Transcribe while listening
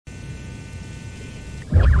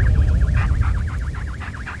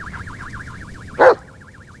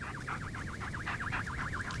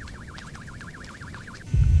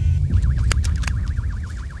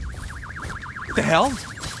hell?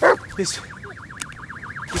 This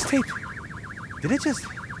tape... Did it just...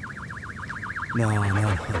 No,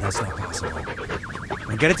 that's not possible.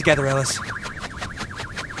 Now get it together, Ellis.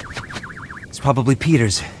 It's probably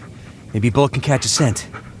Peter's. Maybe Bullet can catch a scent.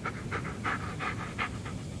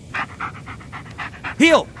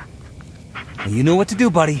 Heel! Now you know what to do,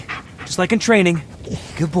 buddy. Just like in training.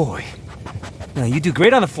 Good boy. Now, you do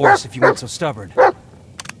great on the force if you weren't so stubborn.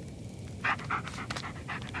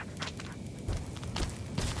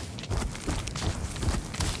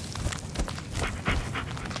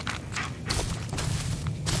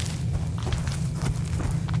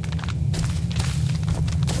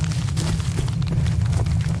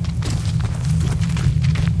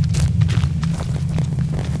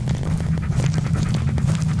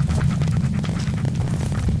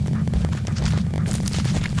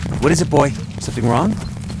 What is it, boy? Something wrong?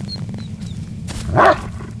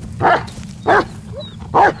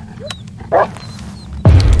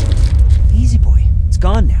 Easy, boy. It's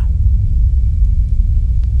gone now.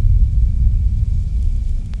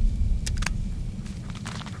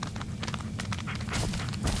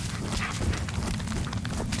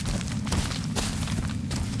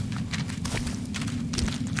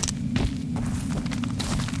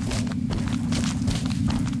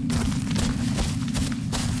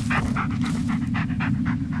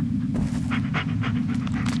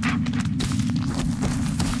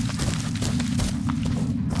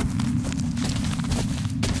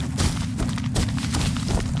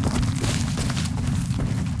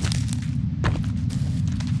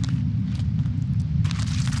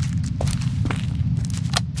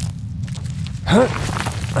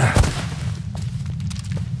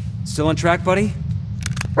 Still on track, buddy?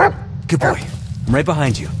 Good boy. I'm right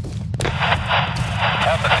behind you.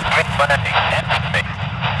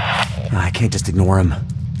 I can't just ignore him.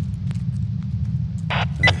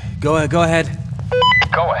 Go ahead. Go ahead?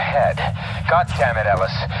 God damn it,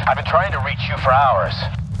 Ellis. I've been trying to reach you for hours.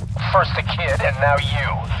 First the kid, and now you.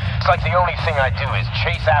 It's like the only thing I do is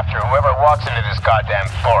chase after whoever walks into this goddamn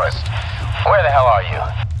forest. Where the hell are you?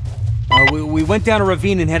 We went down a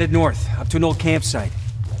ravine and headed north, up to an old campsite.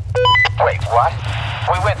 Wait, what?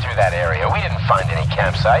 We went through that area. We didn't find any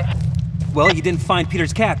campsite. Well, you didn't find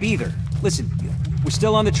Peter's cap either. Listen, we're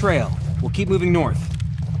still on the trail. We'll keep moving north.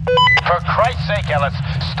 For Christ's sake, Ellis,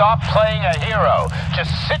 stop playing a hero.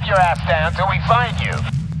 Just sit your ass down till we find you.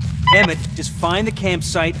 Emmett, just find the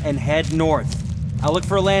campsite and head north. I'll look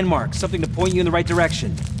for a landmark, something to point you in the right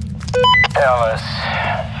direction. Ellis.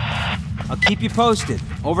 I'll keep you posted.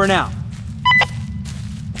 Over and out.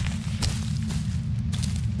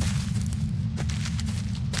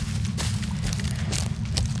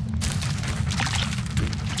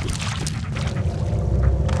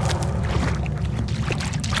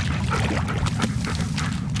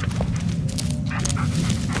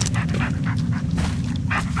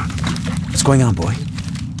 What's going on, boy?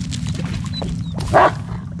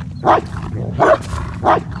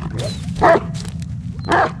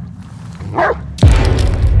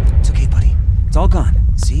 It's okay, buddy. It's all gone.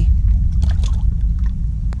 See?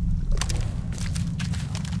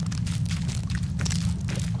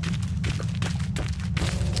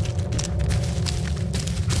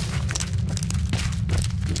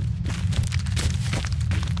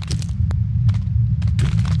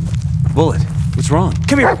 Bullet, what's wrong?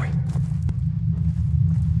 Come here, boy.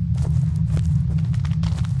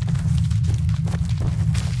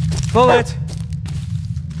 Bullet!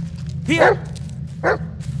 Here!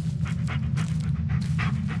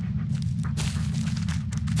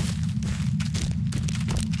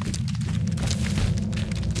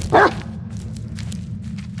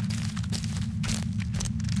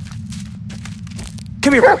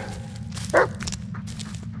 Come here, boy!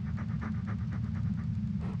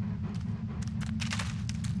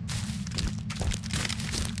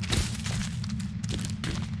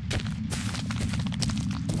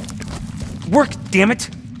 Work, damn it!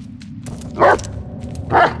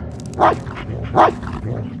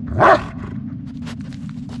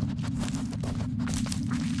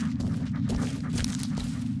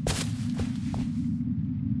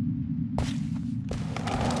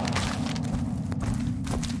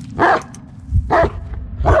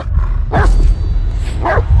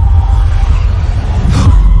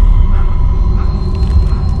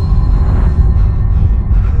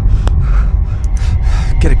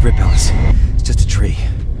 Get a grip, Ellis. It's just a tree.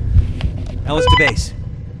 Ellis to base.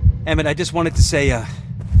 Emmett, I just wanted to say, yeah,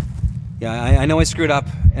 I know I screwed up,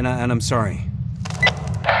 and I'm sorry.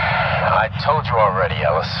 I told you already,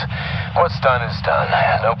 Ellis. What's done is done.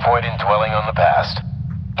 No point in dwelling on the past.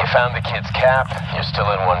 You found the kid's cap, you're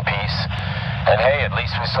still in one piece. And hey, at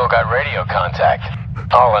least we still got radio contact.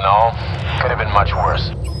 All in all, could have been much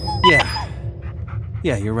worse. Yeah.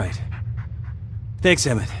 Yeah, you're right. Thanks,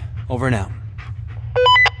 Emmett. Over and out.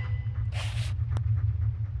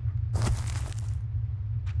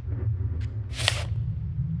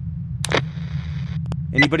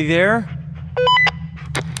 Anybody there?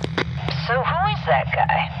 So who is that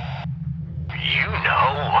guy? You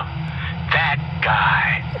know, that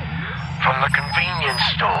guy from the convenience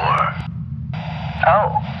store.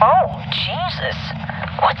 Oh, Jesus.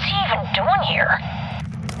 What's he even doing here?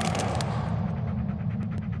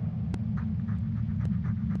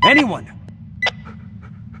 Anyone?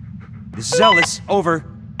 This is Ellis. Over.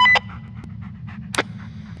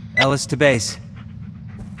 Ellis to base.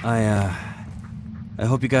 I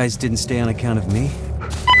hope you guys didn't stay on account of me.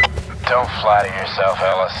 Don't flatter yourself,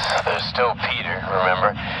 Ellis. There's still Peter,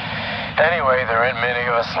 remember? Anyway, there ain't many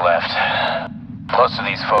of us left. Most of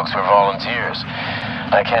these folks were volunteers.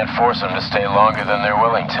 I can't force them to stay longer than they're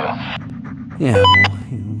willing to. Yeah,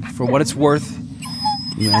 well, for what it's worth,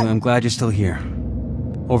 I'm glad you're still here.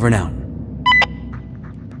 Over and out.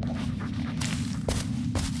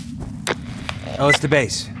 Ellis to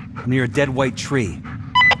base. I'm near a dead white tree.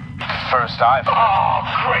 First I've... Oh,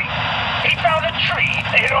 great. He found a tree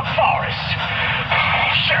in a forest.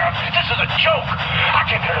 Sheriff, this is a joke. I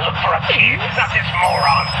came here to look for a kid, not this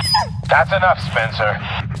moron. That's enough, Spencer.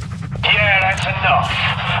 Yeah, that's enough.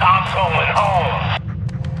 I'm going home.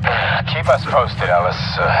 Keep us posted, Ellis.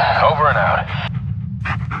 Over and out.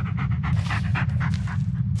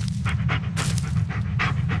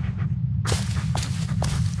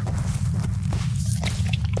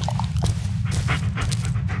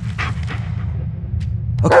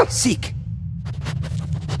 Okay, seek.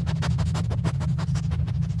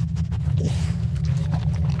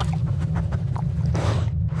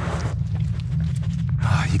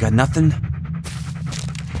 You got nothing?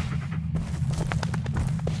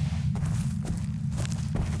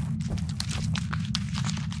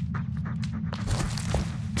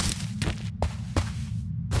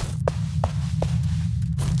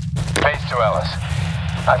 Base to Ellis.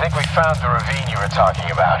 I think we found the ravine you were talking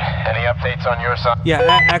about. Any updates on your side? Yeah,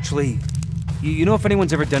 actually, you know if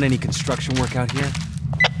anyone's ever done any construction work out here?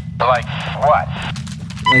 Like what?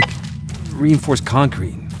 Like reinforced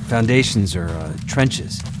concrete, foundations, or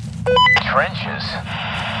trenches. Trenches?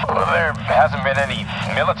 Well, there hasn't been any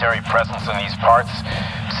military presence in these parts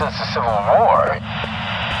since the Civil War.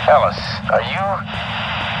 Ellis, are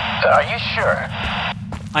you sure?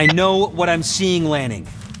 I know what I'm seeing, Lanning.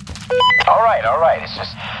 All right. It's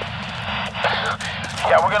just...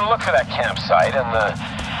 Yeah, we're gonna look for that campsite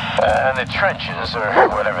and the trenches, or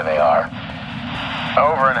whatever they are.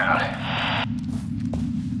 Over and out.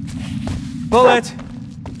 Bullet!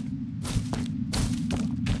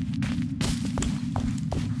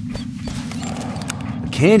 A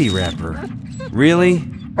candy wrapper? Really?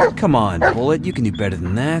 Come on, Bullet, you can do better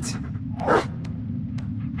than that.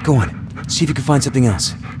 Go on, see if you can find something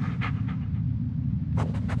else.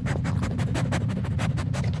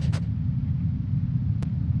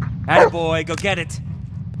 Attaboy, go get it!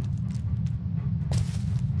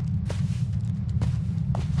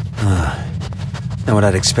 Not what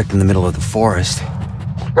I'd expect in the middle of the forest.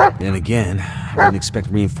 Then again, I wouldn't expect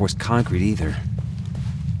reinforced concrete either.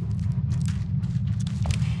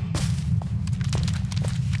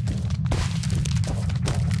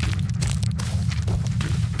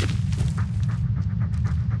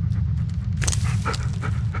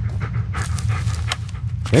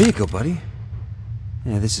 There you go, buddy.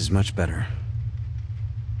 Yeah, this is much better.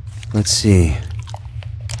 Let's see.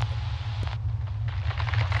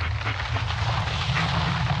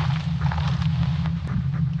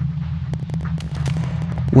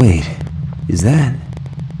 Wait, is that...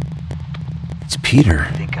 It's Peter.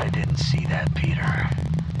 I think I didn't see that, Peter.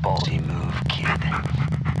 Ballsy move, kid.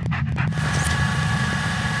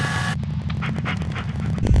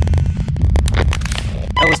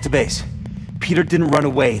 Ellis to base. Peter didn't run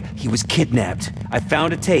away. He was kidnapped. I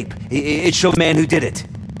found a tape. It showed the man who did it.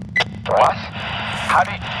 What? How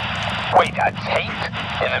did... Wait, a tape?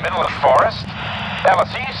 In the middle of the forest? Ellis,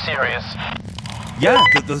 are you serious? Yeah,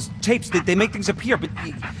 those tapes, they make things appear, but...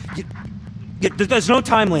 there's no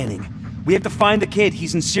time, Lanning. We have to find the kid.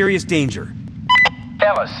 He's in serious danger.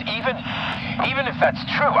 Ellis, even if that's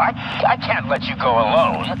true, I can't let you go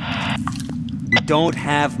alone. We don't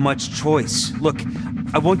have much choice. Look,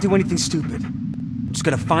 I won't do anything stupid. I'm just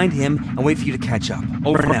gonna find him and wait for you to catch up.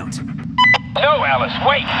 Over and out. No, Ellis,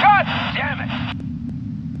 wait! God damn it!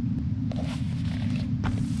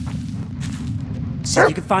 See if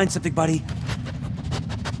you can find something, buddy.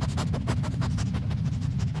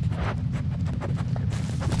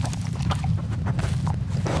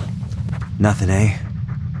 Nothing, eh?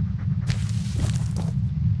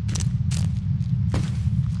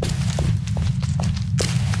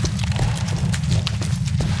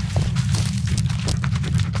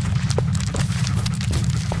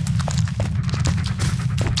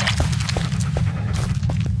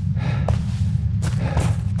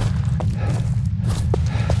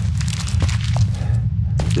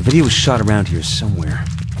 The video was shot around here somewhere.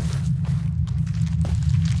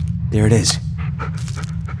 There it is.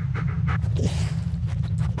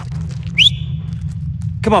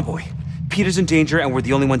 Come on, boy. Peter's in danger, and we're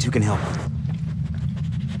the only ones who can help.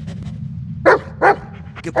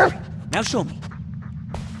 Good boy. Now show me.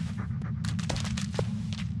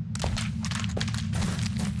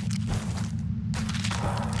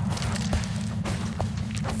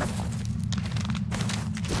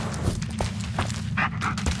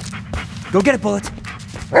 Go get it, Bullet.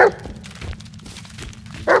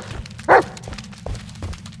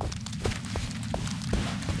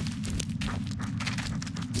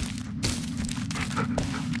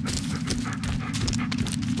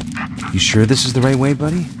 You sure this is the right way,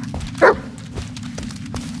 buddy?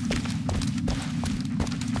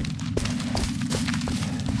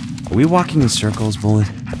 Are we walking in circles, Bullet?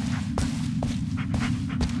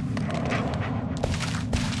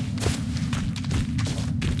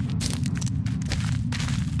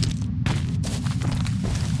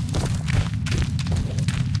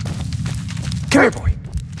 Come here, boy.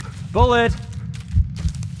 Bullet!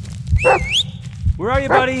 Where are you,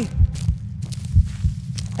 buddy?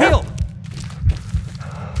 Heel!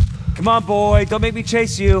 Come on, boy. Don't make me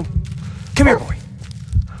chase you. Come here, boy.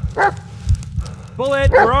 Bullet,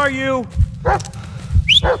 where are you?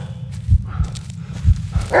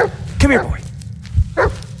 Come here, boy.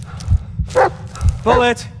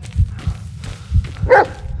 Bullet!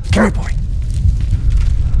 Come here, boy.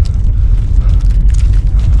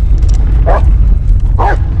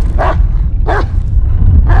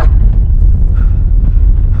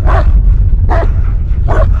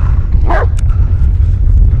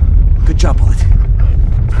 Good job, Bullet.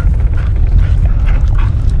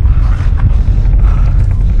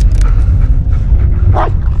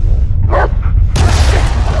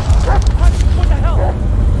 What the hell?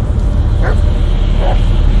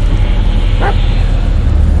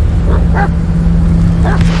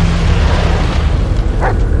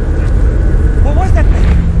 What was that thing?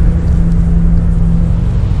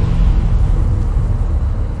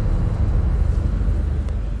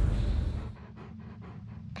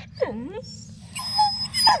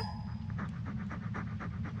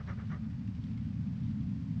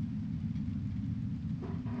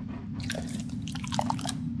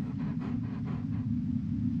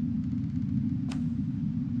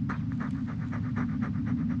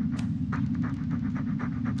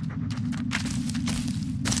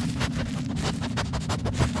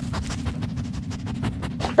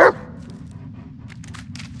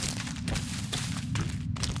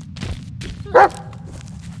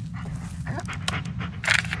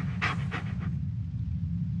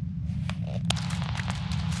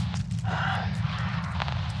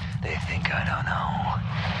 They think I don't know,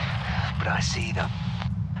 but I see them.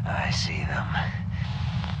 I see them.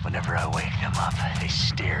 Whenever I wake them up, they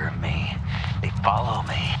stare at me. They follow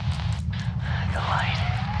me. The light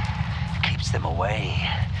keeps them away,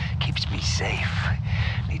 keeps me safe.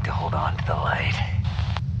 Need to hold on to the light.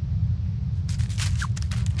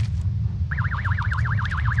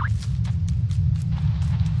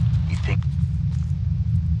 You think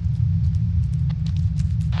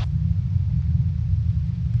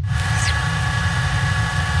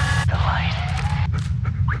the light?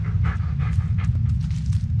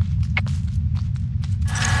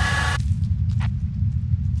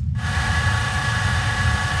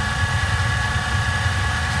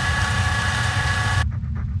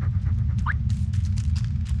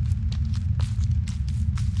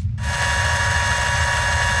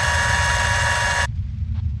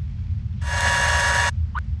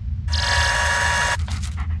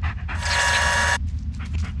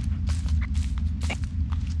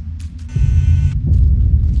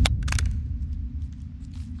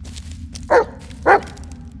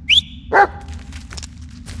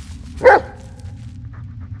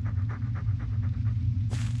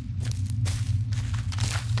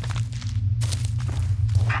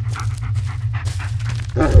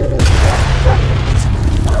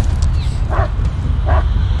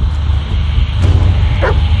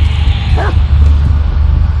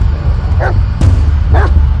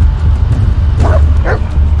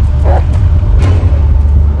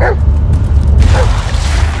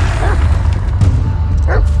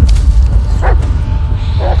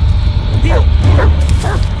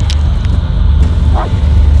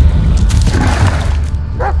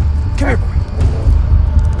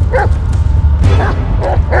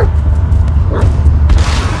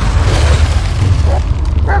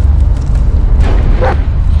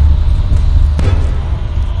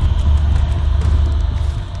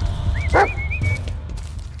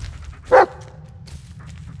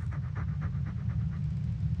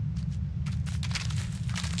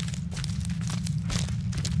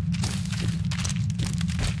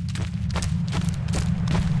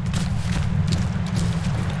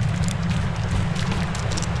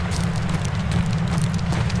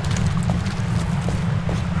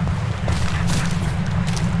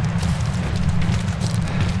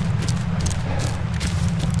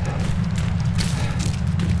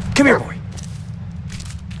 Come here, boy.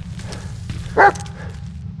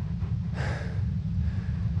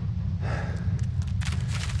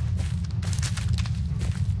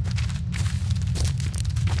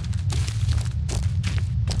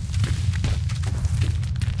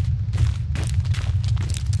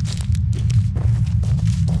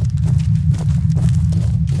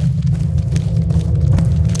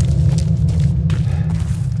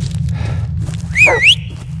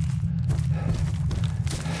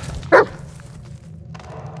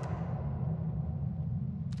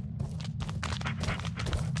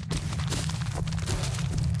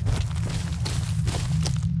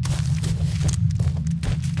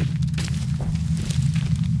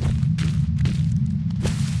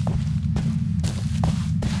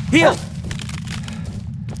 Heel!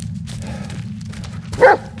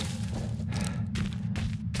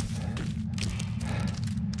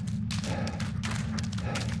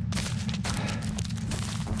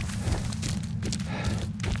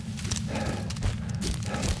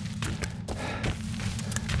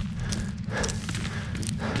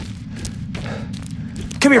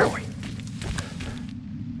 Come here, boy.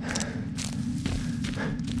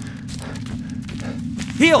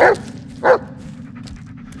 Heel!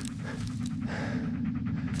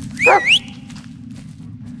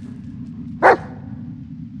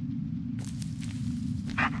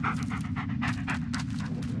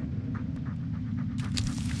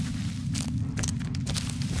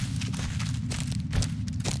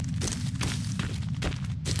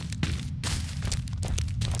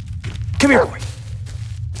 Come here, boy.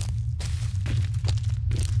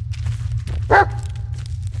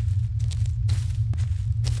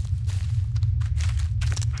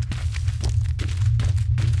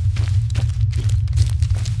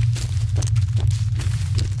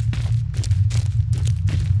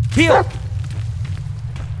 Heel!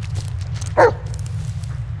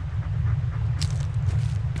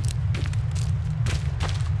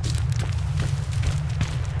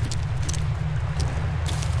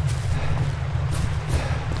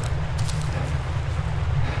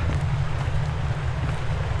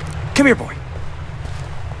 Come here, boy.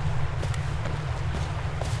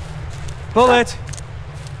 Bullet.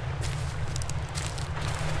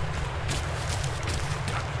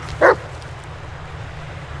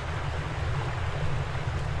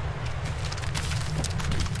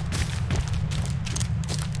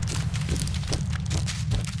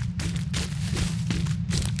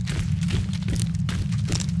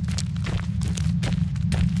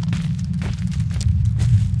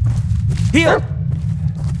 Heel!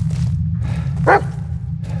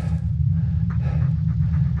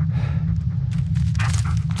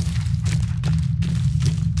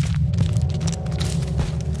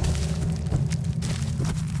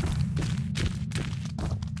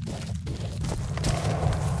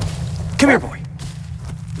 Come here, boy.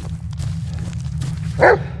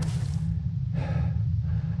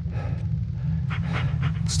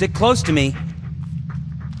 Stick close to me.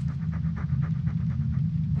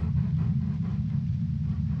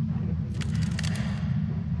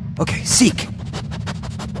 Okay, seek.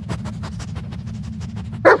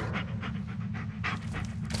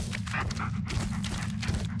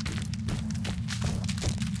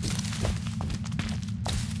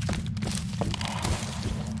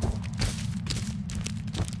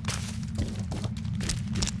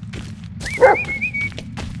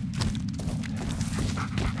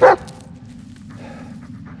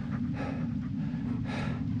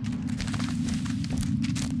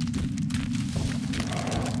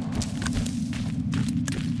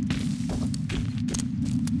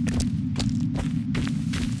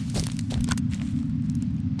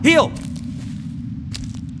 Heel!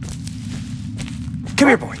 Come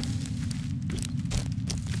here, boy.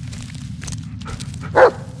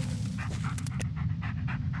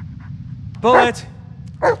 Bullet!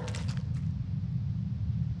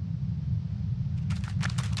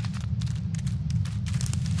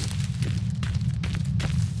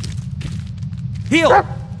 Heel!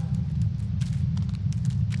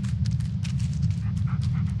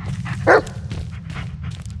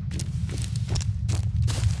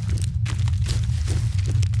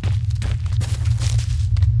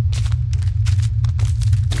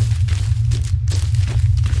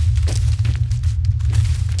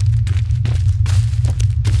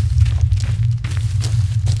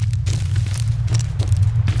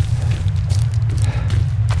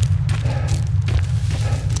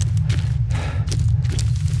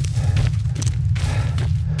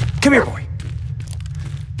 Come here, boy.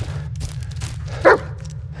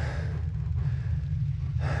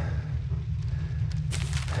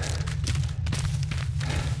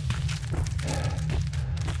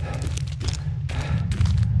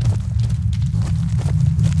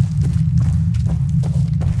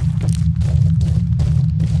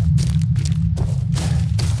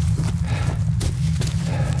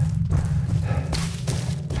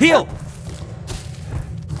 Heal!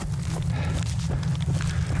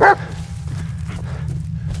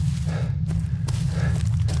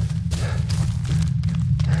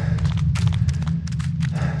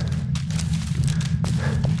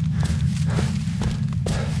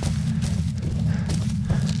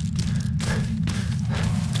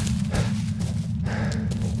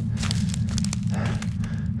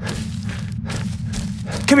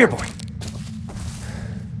 Come here, boy.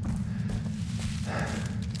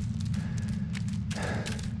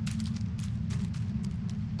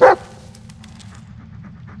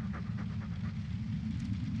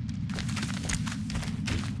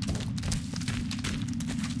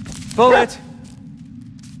 Bullet!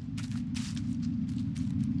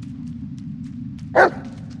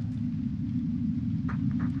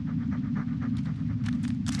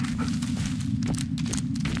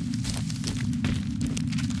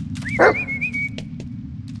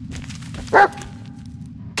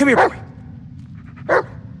 Come here, boy.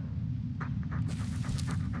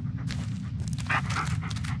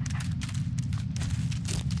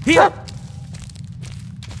 Here!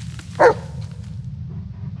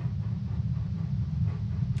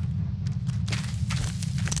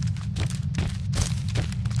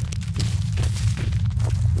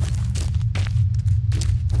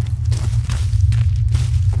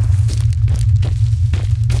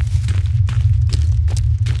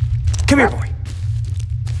 Come here, boy.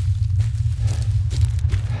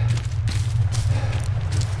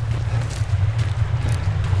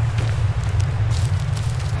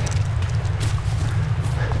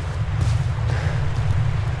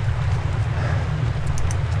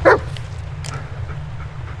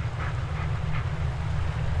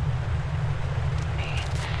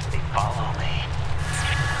 They follow me.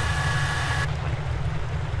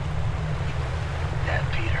 That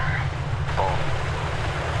Peter. Bull.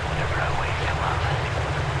 Whenever I wake him up.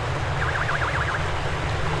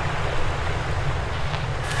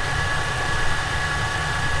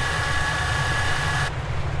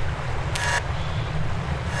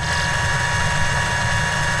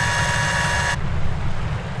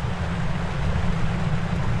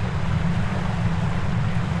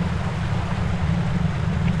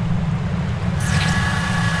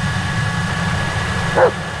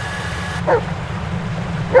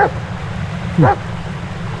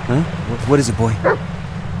 Huh? What is it, boy?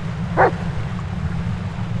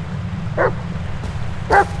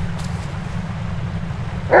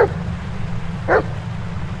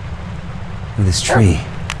 This tree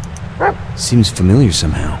seems familiar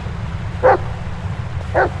somehow.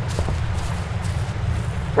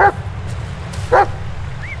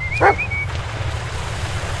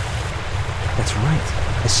 That's right.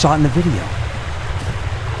 I saw it in the video.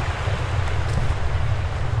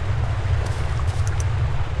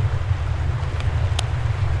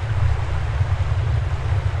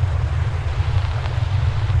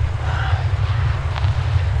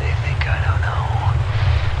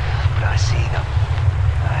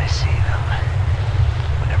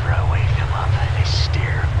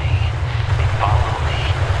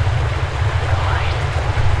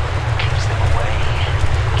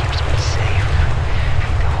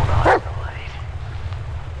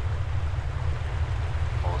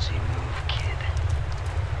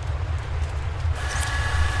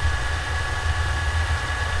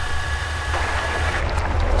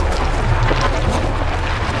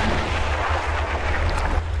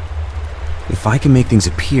 If I can make things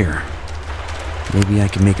appear, maybe I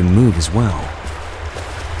can make them move as well.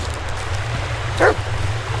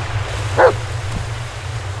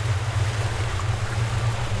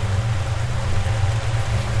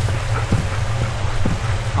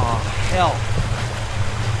 Oh, hell.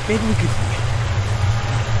 Maybe we could...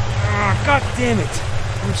 Ah, God damn it.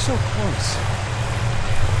 We're so close.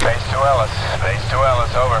 Base to Ellis. Base to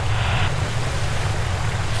Ellis, over.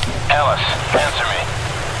 Ellis, answer me.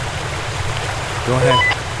 Go ahead.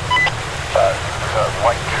 The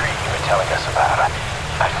white tree you were telling us about.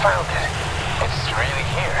 I found it. It's really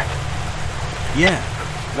here. Yeah.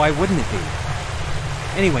 Why wouldn't it be?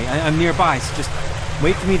 Anyway, I'm nearby, so just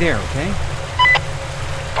wait for me there, okay?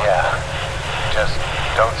 Yeah. Just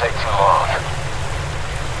don't take too long.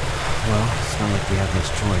 Well, it's not like we have much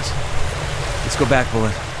choice. Let's go back,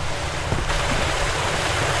 Bullet.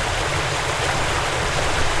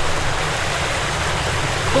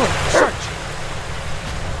 Bullet, search!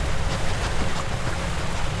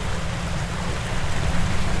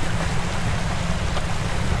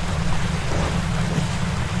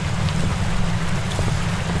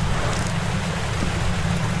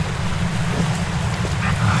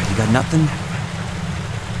 You got nothing?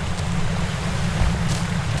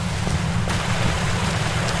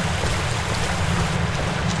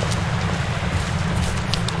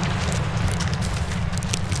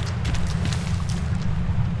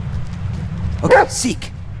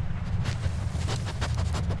 seek.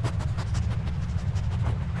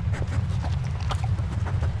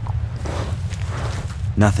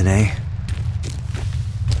 Nothing, eh?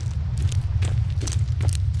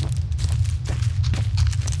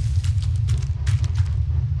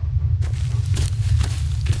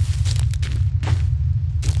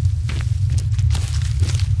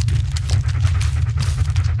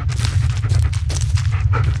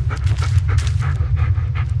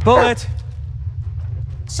 Bullet!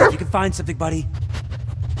 See if you can find something, buddy.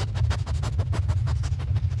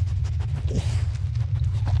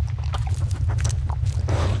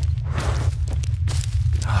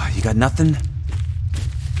 You got nothing?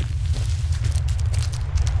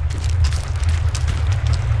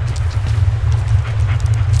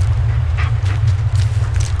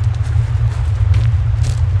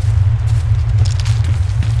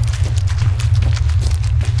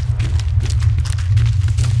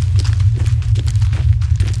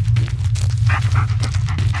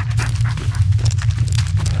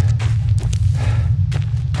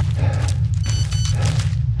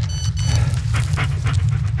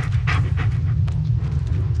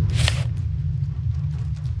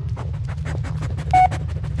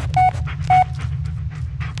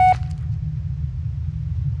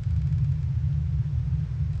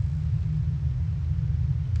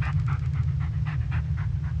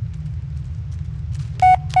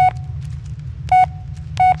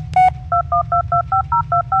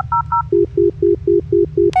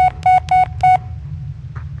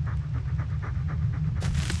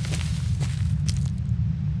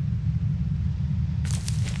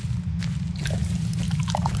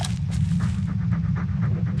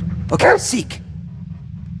 Okay, seek.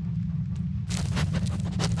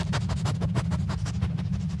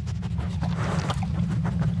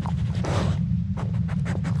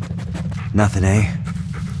 Nothing, eh?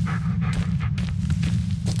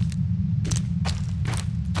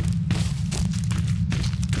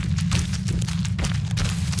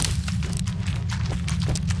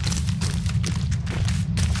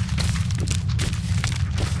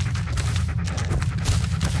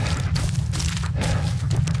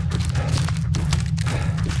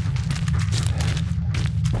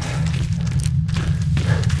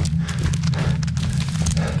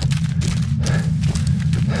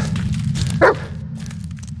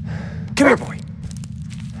 Come here, boy.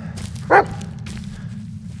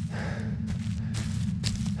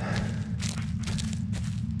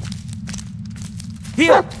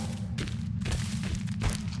 Here.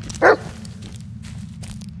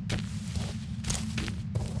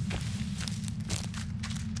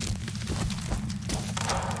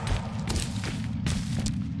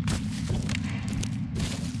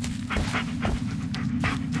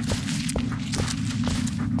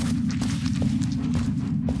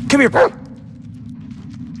 Come here, boy.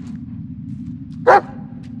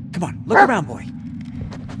 Come on, look around, boy.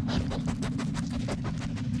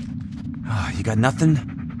 Ah, you got nothing?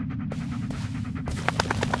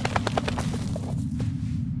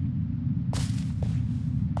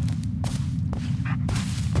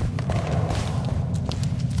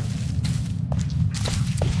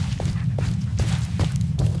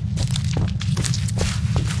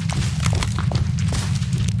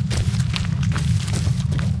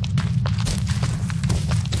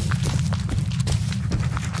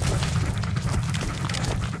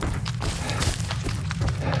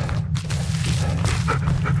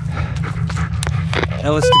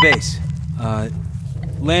 Ellis to base.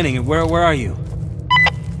 Landing, where are you?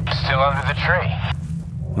 Still under the tree.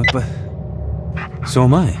 What, but... So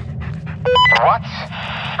am I. What?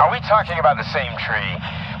 Are we talking about the same tree?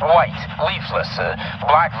 White, leafless,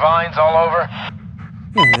 black vines all over?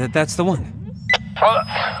 Yeah, that's the one. Well,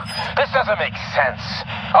 this doesn't make sense.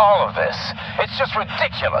 All of this. It's just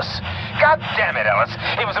ridiculous. God damn it, Ellis.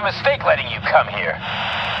 It was a mistake letting you come here.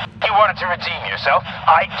 You wanted to redeem yourself.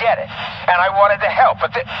 I get it. And I wanted to help,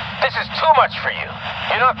 but this is too much for you.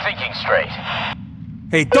 You're not thinking straight.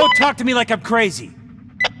 Hey, don't talk to me like I'm crazy.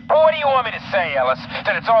 Well, what do you want me to say, Ellis?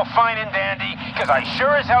 That it's all fine and dandy? Because I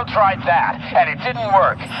sure as hell tried that, and it didn't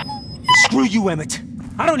work. Screw you, Emmett.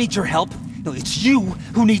 I don't need your help. No, it's you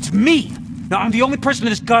who needs me. Now, I'm the only person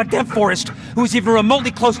in this goddamn forest who is even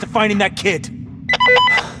remotely close to finding that kid.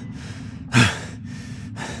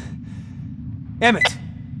 Emmett.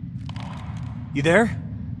 You there?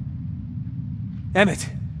 Emmett.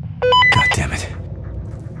 God damn it.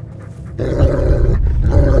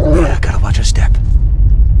 Yeah, gotta watch your step.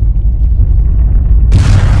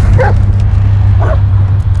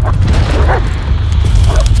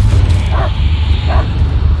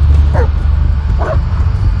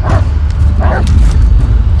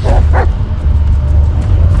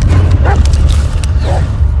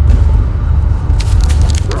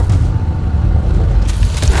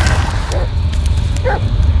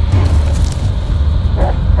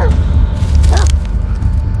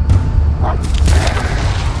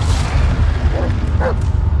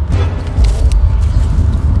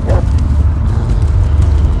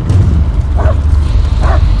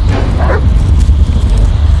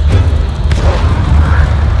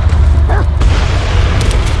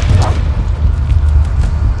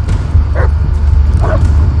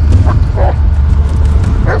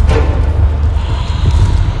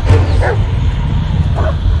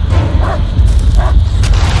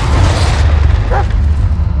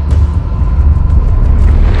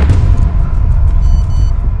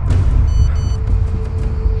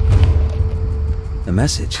 A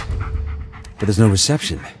message. But there's no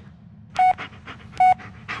reception.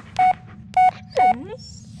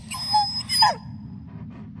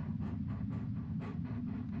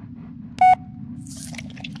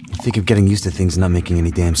 I think I'm getting used to things not making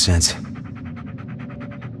any damn sense.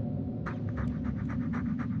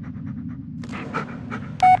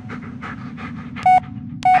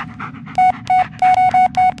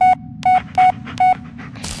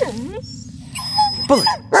 Bullet!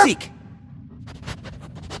 Seek!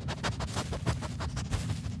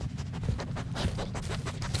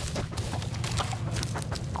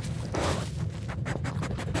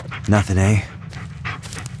 Nothing, eh?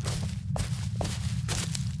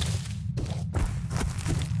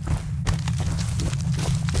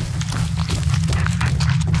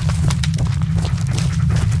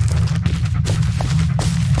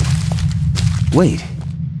 Wait,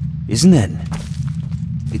 isn't that...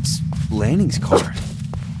 It's Lanning's car.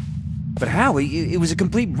 But how? It was a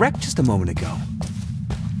complete wreck just a moment ago.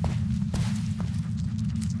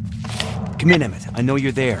 Come in, Emmett. I know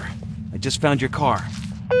you're there. I just found your car.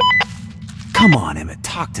 Come on, Emmett.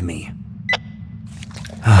 Talk to me.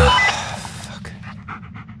 Fuck.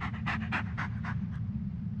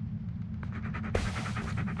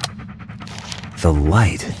 The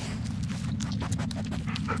light.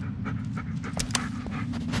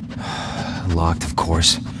 Locked, of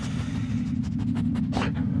course.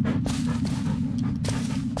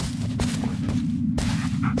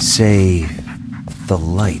 Say... the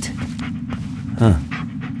light. Huh.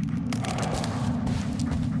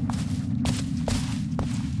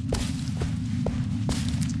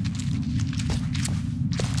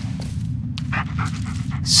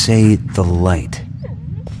 Say the light.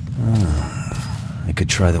 I could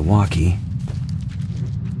try the walkie.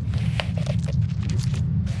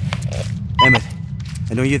 Emmett,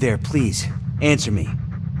 I know you're there. Please, answer me.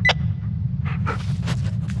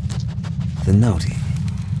 The note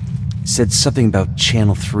said something about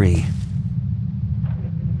Channel 3.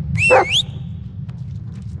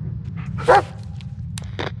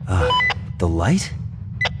 The light?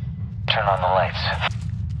 Turn on the lights.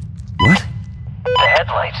 What? The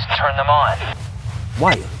headlights, turn them on.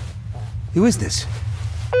 Why? Who is this?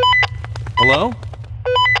 Hello?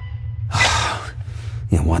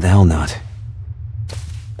 Yeah, why the hell not?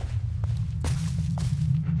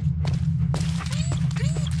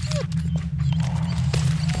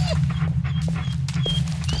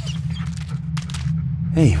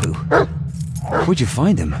 Hey, where'd you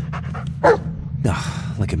find him?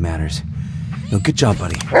 Like it matters. No, good job,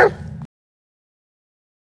 buddy.